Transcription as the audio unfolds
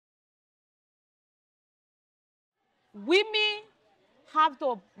women have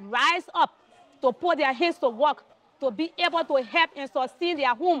to rise up, to put their hands to work, to be able to help and sustain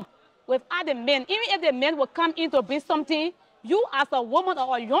their home without the men. Even if the men will come in to bring something, you as a woman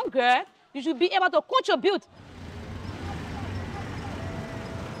or a young girl, you should be able to contribute.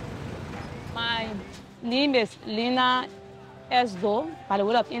 My name is Leena S by the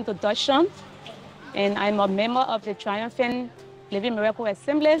way of introduction, and I'm a member of the Triumphant Living Miracle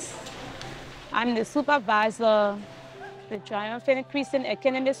Assemblies. I'm the supervisor of the Triumphant Christian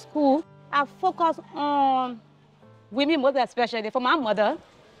Academy School. I focus on women, most especially for my mother.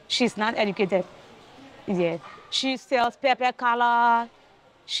 She's not educated yet. She sells pepper color,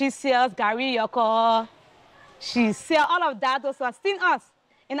 she sells gari yoko, she sells all of that to sustain us.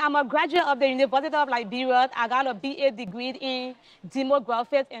 And I'm a graduate of the University of Liberia. I got a BA degree in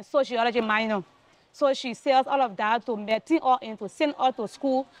Demographics and Sociology minor. So she sells all of that to maintain us and to send us to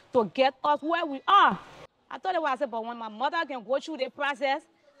school to get us where we are. I thought it was, but when my mother can go through the process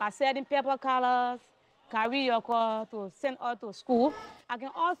by selling paper colors, carry your car to send us to school, I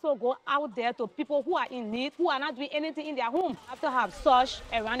can also go out there to people who are in need, who are not doing anything in their home. I have to have search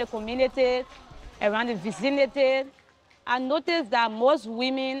around the community, around the vicinity. I noticed that most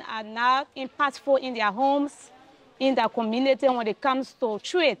women are not impactful in their homes, in their community when it comes to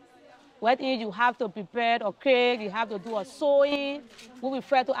trade. Whether you have to prepare a cake, you have to do a sewing, we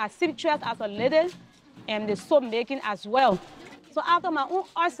refer to as seamstress as a lady, and the soap making as well. So after my own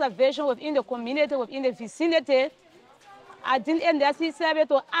observation within the community, within the vicinity, I didn't necessarily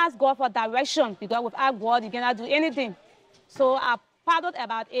to ask God for direction, because without God, you cannot do anything. So I paddled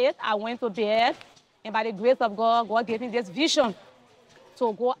about it, I went to bed, and by the grace of God, God gave me this vision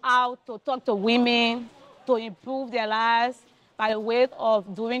to go out, to talk to women, to improve their lives by the way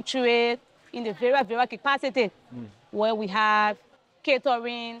of doing trade in the very, very capacity, where we have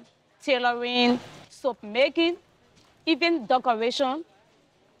catering, tailoring, soap making, even decoration.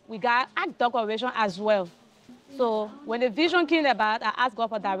 We got art decoration as well. So when the vision came about, I asked God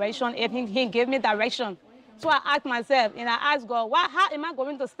for direction, and He gave me direction. So I asked myself, and I asked God, how am I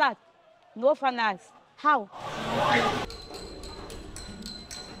going to start? No finance. How?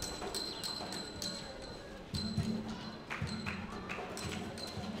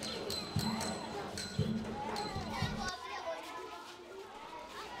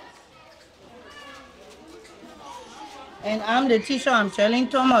 And I'm the teacher, I'm Shelly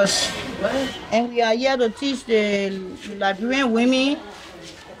Thomas. And we are here to teach the Liberian women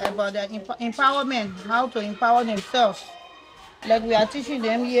about their empowerment, how to empower themselves. Like we are teaching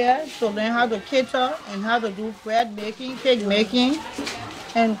them here to learn how to cater and how to do bread making, cake making,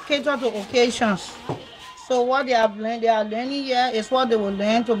 and cater to occasions. So what they are learning here is what they will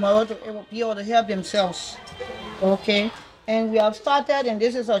learn tomorrow to be able to help themselves. Okay? And we have started, and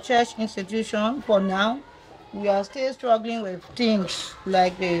this is a church institution for now. We are still struggling with things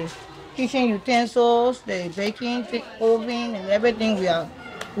like the kitchen utensils, the baking oven, and everything.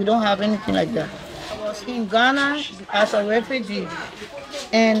 We don't have anything like that. I was in Ghana as a refugee,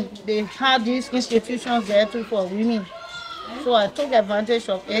 and they had these institutions there too for women. So I took advantage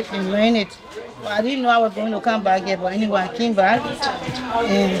of it and learned it. But I didn't know I was going to come back here, but anyway, I came back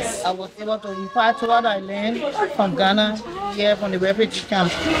and I was able to impart what I learned from Ghana here from the refugee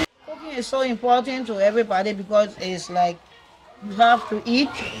camp. Cooking is so important to everybody because it's like you have to eat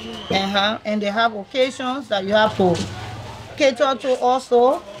and they have occasions that you have to cater to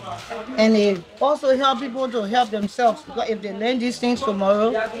also. And they also help people to help themselves, because if they learn these things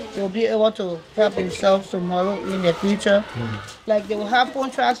tomorrow, they'll be able to help themselves tomorrow in the future. Like they will have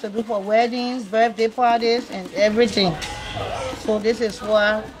contracts to do for weddings, birthday parties, and everything. So this is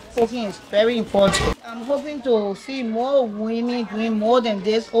why cooking is very important. I'm hoping to see more women doing more than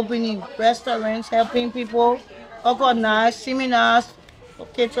this, opening restaurants, helping people, organize seminars,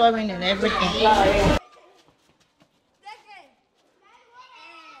 catering, and everything.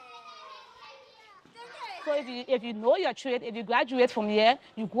 So if you know your trade, if you graduate from here,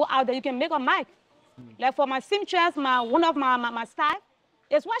 you go out there, you can make a mark. Like for my seamstress, one of my staff,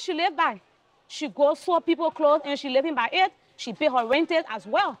 it's what she live by. She goes sew people clothes and she living by it. She pay her rented as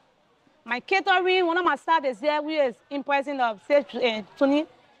well. My catering, one of my staff is here, we is in person of Tony.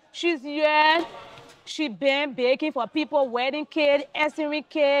 She's here. She been baking for people, wedding cake, essence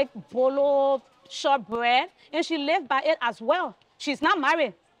cake, bolo, shortbread, and she live by it as well. She's not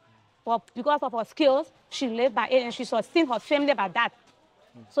married. But because of her skills, she lived by it and she sustained her family by that.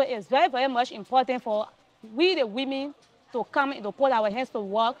 So it's very, very much important for we, the women, to come and to put our hands to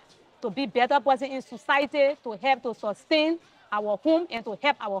work, to be better person in society, to help to sustain our home and to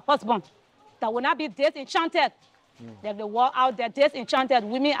help our husband. That will not be disenchanted Like they walk out there, disenchanted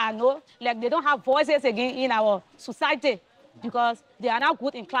women I know, like they don't have voices again in our society because they are not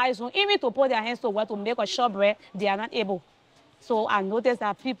good in classroom. Even to put their hands to work to make a shortbread, they are not able. So I noticed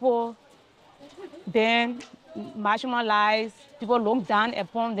that people being marginalized, people look down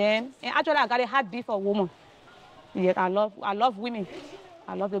upon them. And actually I got a heartbeat for women. Yeah, I love women.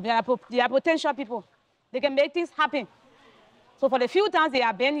 I love them. They are potential people. They can make things happen. So for the few times they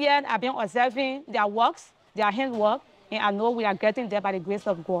have been here, I've been observing their works, their handwork, and I know we are getting there by the grace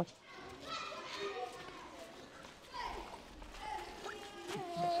of God.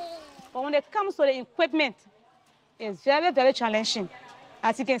 But when it comes to the equipment, it's very, very challenging.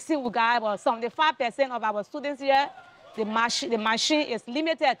 As you can see, we got about 75% of our students here, the machine is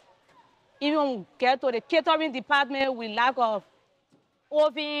limited. Even when we get to the catering department, we lack of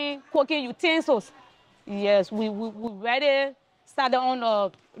oven, cooking utensils. Yes, we already started on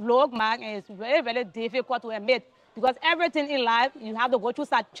a log mark, and it's very, very difficult to admit because everything in life, you have to go through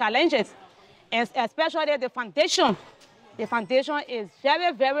such challenges, and especially the foundation. The foundation is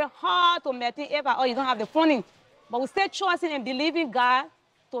very, very hard to maintain if at all you don't have the funding. But we stay trusting and believing God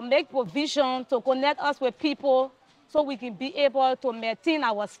to make provision, to connect us with people so we can be able to maintain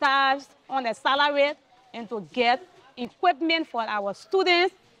our staffs on a salary and to get equipment for our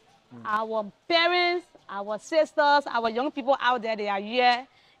students, our parents, our sisters, our young people out there. They are here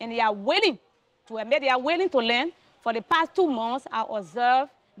and they are willing to admit, they are willing to learn. For the past 2 months, I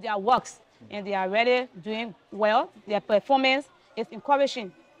observed their works and they are really doing well. Their performance is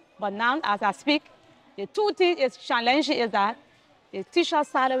encouraging. But now, as I speak, the two things is challenging is that the teacher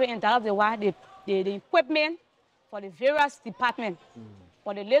salary and that of the equipment for the various departments.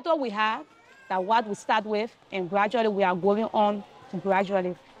 For the little we have, that what we start with, and gradually we are going on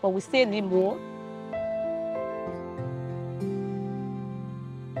gradually. But we still need more.